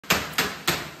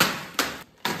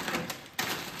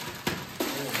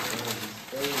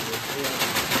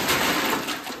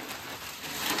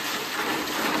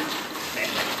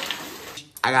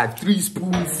I got 3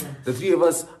 spoons. The 3 of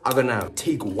us are gonna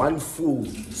take 1 full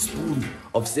spoon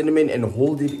of cinnamon and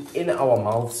hold it in our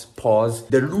mouths. Pause.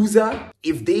 The loser,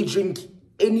 if they drink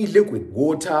any liquid,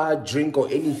 water, drink, or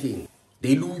anything,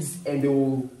 they lose and they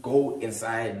will go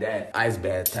inside that ice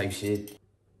bath type shit.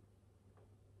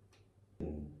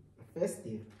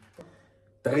 Festive.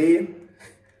 3,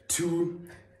 2,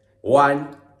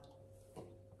 1.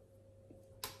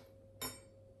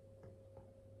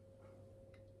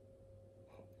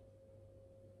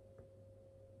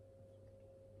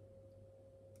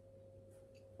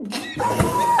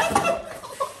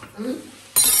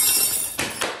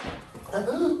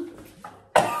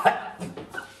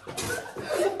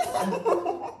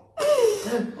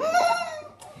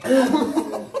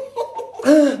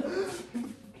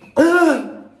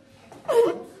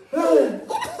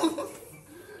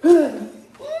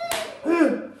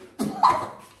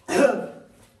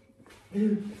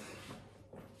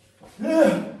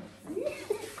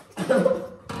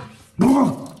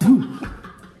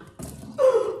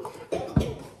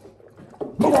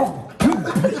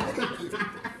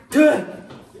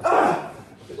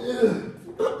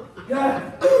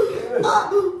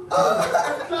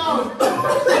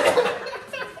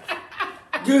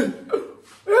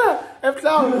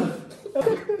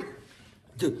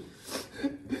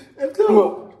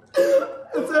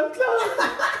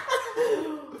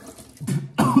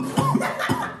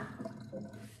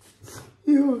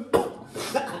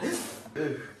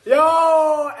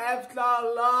 Yo,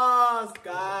 Epsilon lost,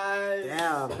 guys.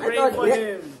 Damn.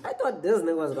 I thought this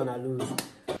nigga was gonna lose.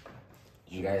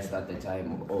 You guys start the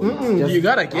time. You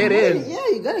gotta get in. Yeah,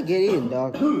 you gotta get in,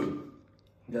 dog.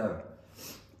 Yeah.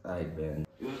 Alright, man.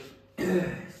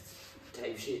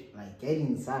 Type shit. Like, get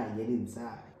inside, get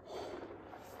inside.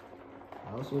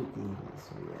 I also think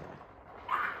so, yeah.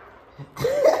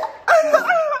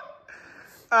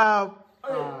 5,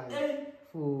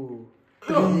 4,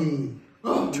 3,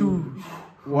 2,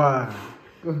 1.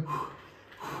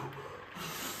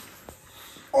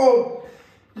 Oh!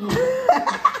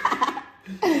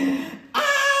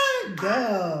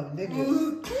 damn,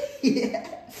 nigga. Yeah.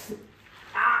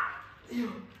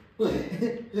 Look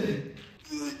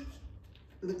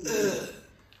at that.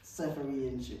 Suffering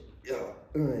and shit. Yo,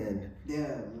 man. Yeah,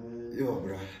 man. Yo,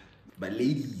 bro. But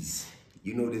ladies,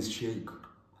 you know this trick.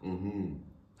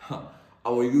 I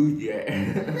will use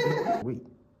it. Wait.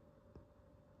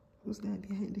 Who's that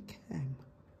behind the cam?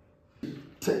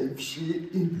 Type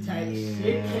shit.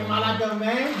 Shit came out like a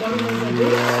man.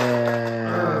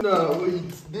 Yeah. No,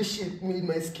 wait. This shit made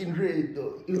my skin red,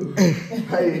 though.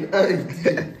 I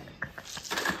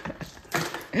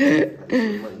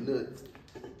did. My nuts.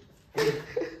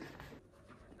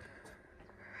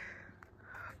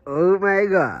 Oh my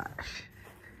gosh.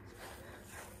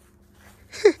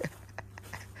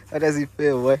 How does it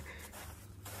feel, boy?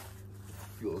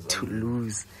 Feels To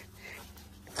lose.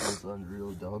 Feels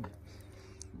unreal, dog.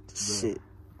 Shit.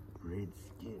 Red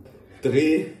skin.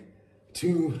 3,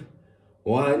 2,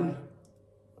 1.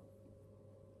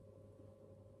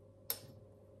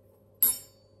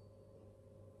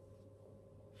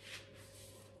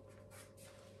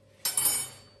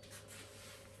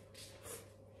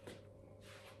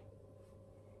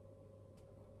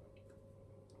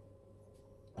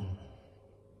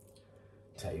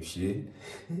 Type shit.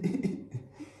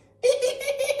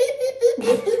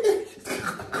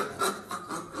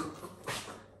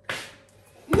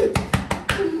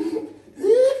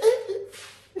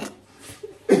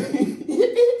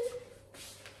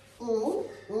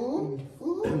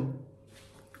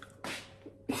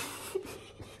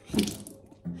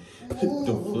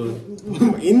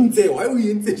 Why are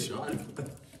we in this, Sean?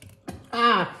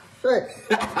 Ah, shit.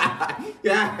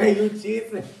 Yeah, you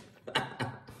cheating.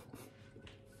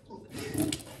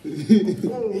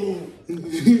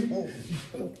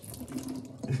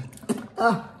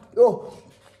 Yo,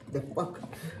 the fuck? I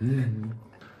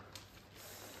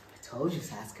told you,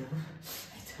 Sasko.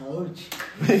 I told you.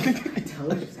 I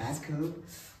told you, Sasko.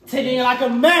 Taking it like a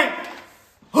man.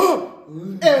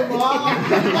 Hey, mom.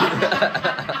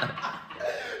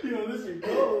 Yo, this shit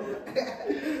cold.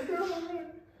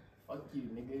 Fuck you,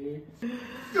 nigga.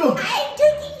 Yo. I ain't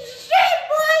taking shit,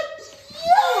 boy.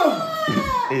 Yeah.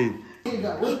 Hey.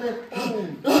 Nigga, what's that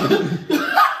phone? 5,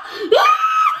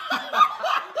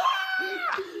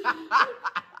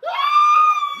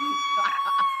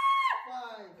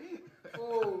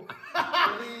 4,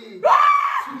 3,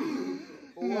 2,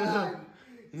 1,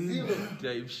 0.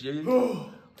 Type shit.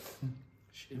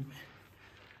 Shit,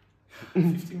 man.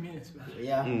 15 minutes, man.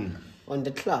 Yeah, on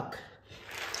the clock.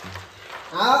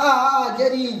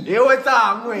 Get in. Hey, what's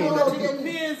up, man? No, get in.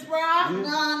 Piss, bro.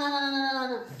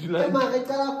 No. Like-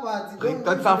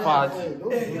 That's a fart.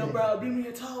 Hey, yo, bro, bring me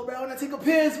a towel, bro. I wanna take a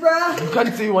piss, bro. You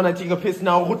can't say you wanna take a piss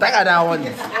now. Who take that one?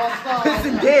 Piss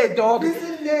in there, dog. Piss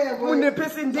in there, boy. When they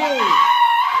piss in there. Wait,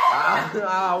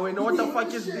 what the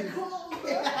fuck is this?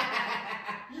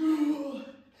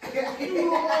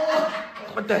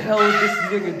 What the hell is this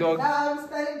nigga, dog? Nah, I'm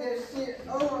starting that shit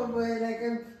over, boy. Like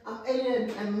I'm alien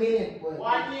a minute, boy.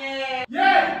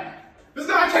 Yeah. This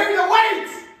gonna carry the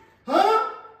weights. Huh?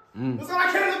 This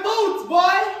gonna carry the boots,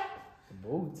 boy. The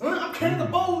boats? Huh? I'm carrying the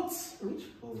boats. Which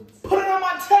boats? Put it on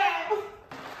my tab.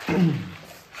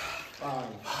 5,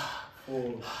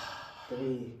 4,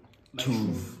 3,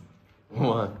 2,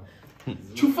 1.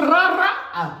 Chufarara.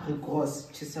 Because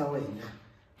Chisawena.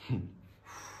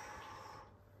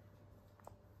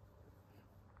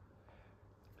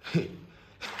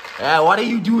 What are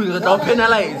you doing? Don't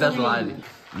penalize. That's why.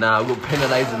 Nah, we're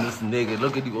penalizing this nigga.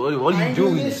 Look at you. What are you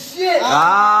doing? This shit. No.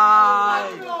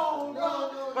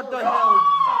 What the hell?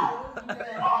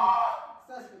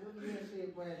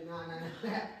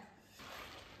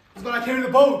 It's gonna carry the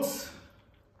boats.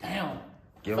 Damn.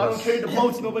 Give If I don't us. carry the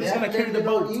boats, nobody's gonna carry the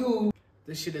boats. You.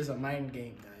 This shit is a mind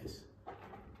game, guys.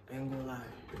 I ain't gonna lie.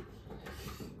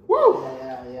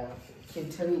 Yeah.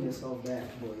 Can't tell you this all bad,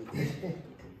 boy.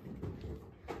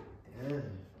 Damn.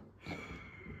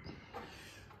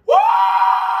 Woo!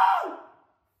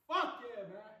 Fuck yeah,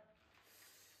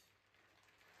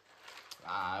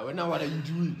 man. Well, now what are you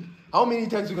doing? How many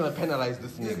times you gonna penalize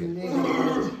this nigga?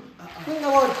 Think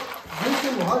about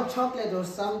drinking hot chocolate or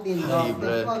something, dog. Hey, The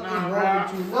bro. fuck is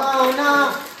wrong with you?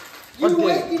 Nah. You Okay.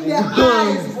 wasting their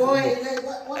eyes, boy. Like,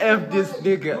 what F the this fuck is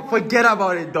nigga. wrong? Forget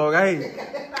about it, dog. Hey.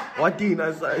 What do you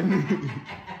know, son?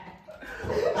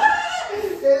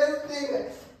 This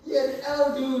nigga, you're an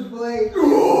L dude, boy.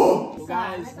 So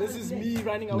guys, this is me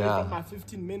running away Nah. from my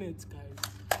 15 minutes, guys.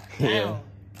 Yeah.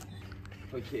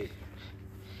 Okay.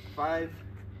 5,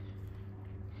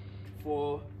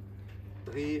 4,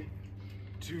 3,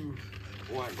 2,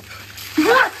 1.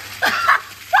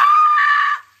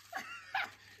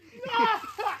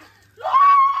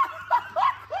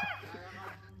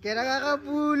 Kena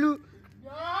kakapulu.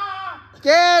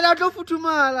 Kena tlo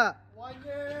futhumala.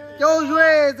 Ke o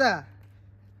jwetsa.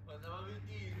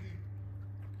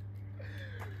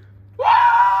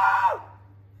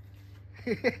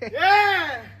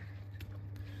 Yeah!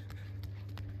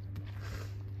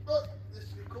 Look, this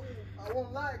shit cool. I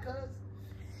won't lie, cuz.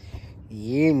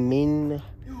 Yeah, man.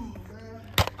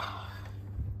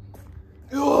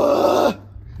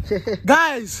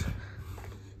 Guys,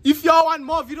 if y'all want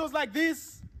more videos like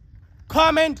this,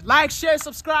 comment, like, share,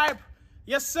 subscribe.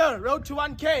 Yes, sir. Road to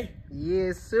 1K.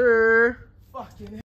 Yes, sir.